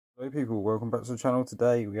Hey people, welcome back to the channel.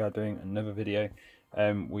 Today we are doing another video.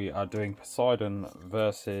 We are doing Poseidon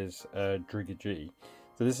versus Driger G.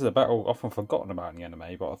 So this is a battle often forgotten about in the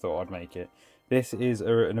anime, but I thought I'd make it. This is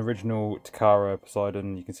an original Takara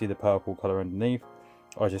Poseidon. You can see the purple colour underneath.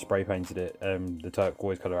 I just spray painted it, the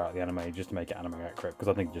turquoise colour out of the anime, just to make it anime accurate, because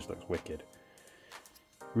I think it just looks wicked.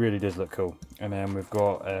 Really does look cool. And then we've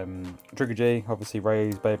got Driger G, obviously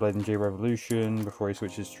raised Beyblade G Revolution before he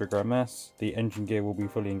switches to Driger MS. The engine gear will be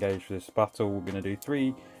fully engaged for this battle. We're going to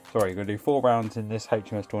do 4 rounds in this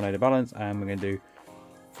HMS Tornado Balance, and we're going to do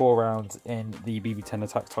 4 rounds in the BB10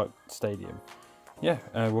 Attack Type Stadium. Yeah,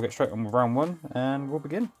 we'll get straight on with round 1, and we'll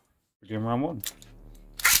begin. Begin round 1.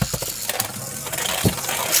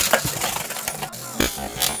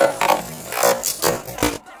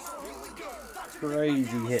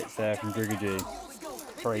 Crazy hits there from Driger G.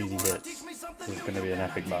 Crazy hits. This is going to be an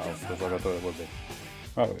epic battle, just like I thought it would be.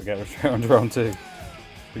 Right, we'll get straight on to round 2.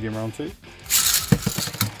 Begin round 2.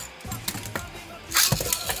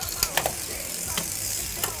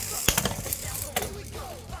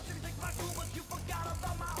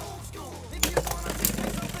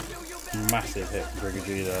 Massive hit from Driger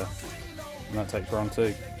G there. And that takes round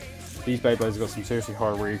 2. These Beyblades have got some seriously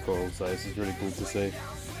high recoil, so this is really cool to see.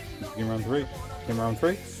 Let's begin round 3. In round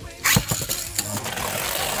 3.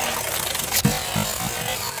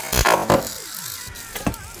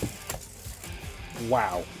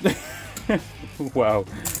 Wow. Wow.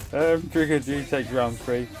 Driger G takes round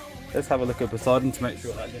 3. Let's have a look at Poseidon to make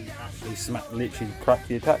sure that didn't actually literally crack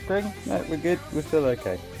the attack ring. No, we're good. We're still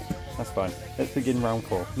okay. That's fine. Let's begin round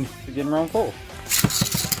 4. Begin round 4.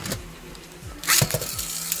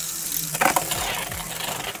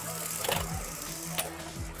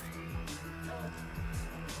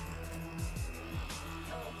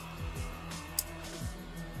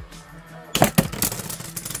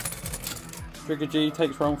 Driger G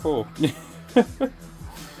takes round 4.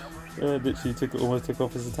 Literally almost took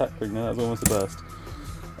off his attack ring there. That was almost the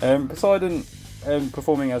best. Poseidon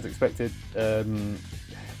performing as expected. The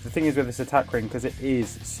thing is with this attack ring, because it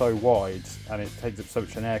is so wide and it takes up so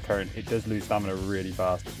much an air current, it does lose stamina really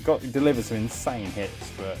fast. It delivers some insane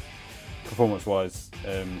hits, but performance-wise,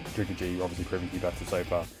 Driger G obviously proving to be better so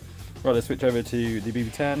far. Right, let's switch over to the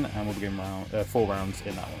BB10 and we'll begin 4 rounds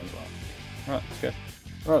in that one as well. Right, let's go.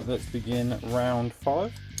 Right, let's begin round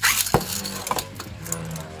 5.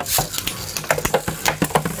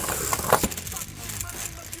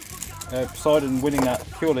 Poseidon winning that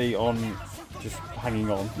purely on just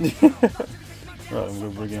hanging on. Right, and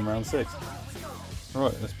we'll begin round 6.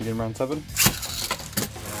 Right, let's begin round 7.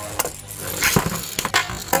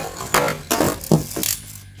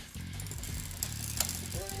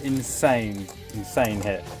 Insane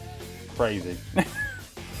hit. Crazy.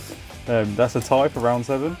 That's a tie for round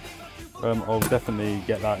 7. I'll definitely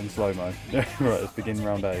get that in slow-mo. Right, let's begin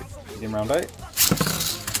round 8. Begin round 8.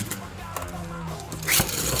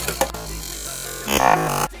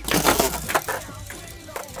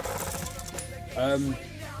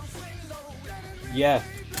 Yeah.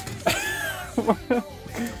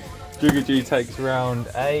 Driger G takes round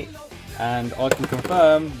 8, and I can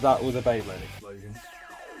confirm that was a Beyblade explosion.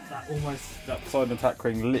 That Poseidon attack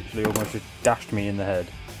ring literally almost just dashed me in the head.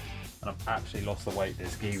 And I've actually lost the weight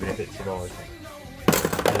disc even if it survived.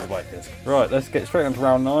 There's the weight disc. Right, let's get straight on to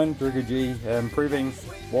round 9. Driger G proving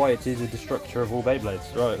why it is a destructor of all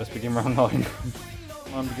Beyblades. Right, let's begin round 9.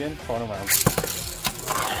 Time begin, final round.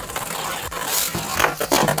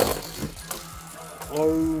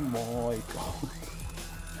 Oh my god.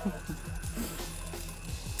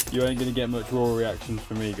 You ain't going to get much raw reactions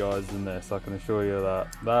from me guys in this, I can assure you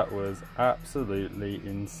that. That was absolutely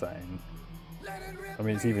insane. I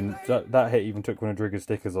mean, it's even that hit even took one of Driger's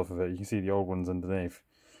stickers off of it. You can see the old ones underneath.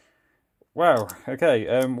 Wow. Okay.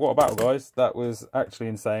 What a battle, guys! That was actually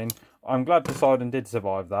insane. I'm glad Poseidon did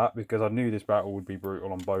survive that because I knew this battle would be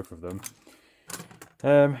brutal on both of them.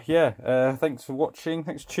 Yeah. Thanks for watching.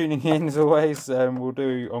 Thanks for tuning in as always. I'm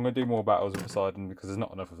gonna do more battles with Poseidon because there's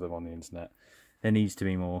not enough of them on the internet. There needs to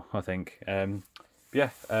be more, I think. Yeah.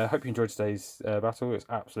 Hope you enjoyed today's battle. It's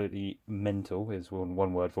absolutely mental. Is one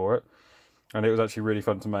word for it. And it was actually really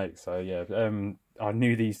fun to make, so yeah, I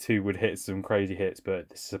knew these two would hit some crazy hits, but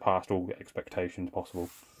this surpassed all expectations possible.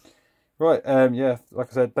 Right, yeah, like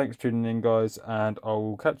I said, thanks for tuning in, guys, and I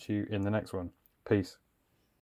will catch you in the next one. Peace.